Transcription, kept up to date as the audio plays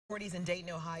Authorities in Dayton,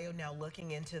 Ohio now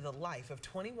looking into the life of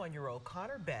 21-year-old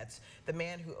Connor Betts, the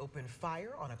man who opened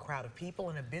fire on a crowd of people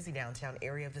in a busy downtown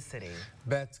area of the city.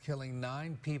 Betts killing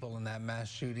 9 people in that mass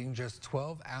shooting just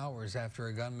 12 hours after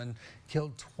a gunman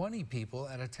killed 20 people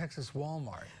at a Texas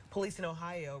Walmart. Police in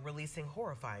Ohio releasing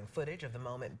horrifying footage of the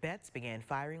moment Betts began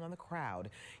firing on the crowd.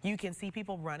 You can see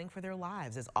people running for their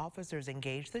lives as officers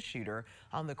engage the shooter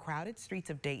on the crowded streets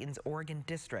of Dayton's Oregon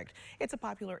District. It's a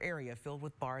popular area filled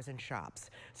with bars and shops.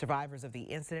 Survivors of the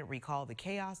incident recall the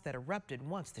chaos that erupted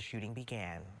once the shooting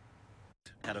began.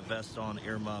 Had a vest on,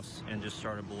 earmuffs, and just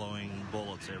started blowing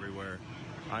bullets everywhere.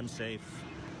 I'm safe.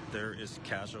 There is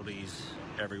casualties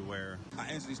everywhere. I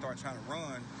instantly started trying to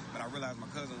run, but I realized my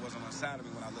cousin wasn't on the side of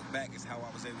me. When I looked back, is how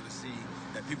I was able to see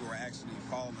that people were actually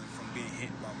falling from being hit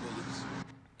by bullets.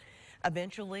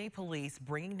 Eventually, police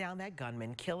bringing down that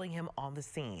gunman, killing him on the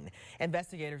scene.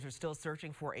 Investigators are still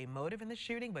searching for a motive in the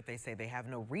shooting, but they say they have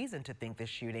no reason to think the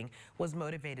shooting was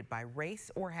motivated by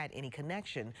race or had any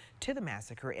connection to the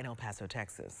massacre in El Paso,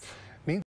 Texas.